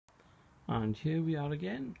And here we are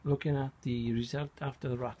again, looking at the result after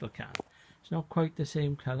the rattle can. It's not quite the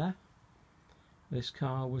same colour. This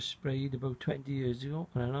car was sprayed about 20 years ago,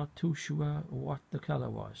 and I'm not too sure what the colour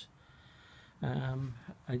was.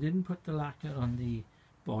 I didn't put the lacquer on the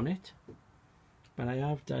bonnet, but I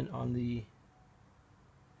have done on the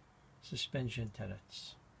suspension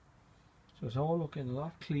turrets. So it's all looking a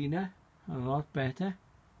lot cleaner and a lot better.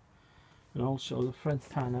 And also the front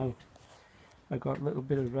pan out, I got a little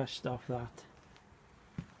bit of rust off that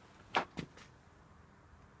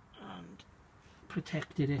and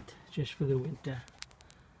protected it just for the winter.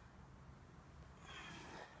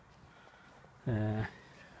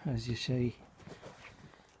 As you see,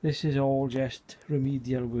 this is all just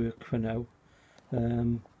remedial work for now,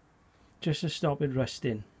 just to stop it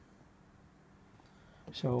rusting.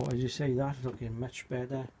 So as you say, that's looking much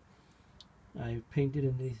better. I painted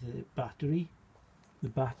underneath the battery. The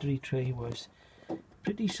battery tray was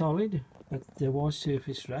pretty solid, but there was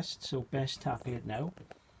surface rust, so best tapping it now.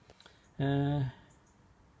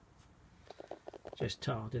 Just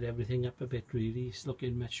tarted everything up a bit really. It's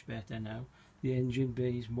looking much better now. The engine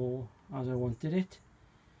bay is more as I wanted it.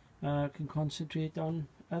 I can concentrate on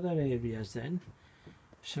other areas then.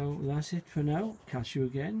 So that's it for now. Catch you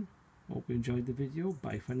again. Hope you enjoyed the video.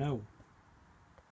 Bye for now.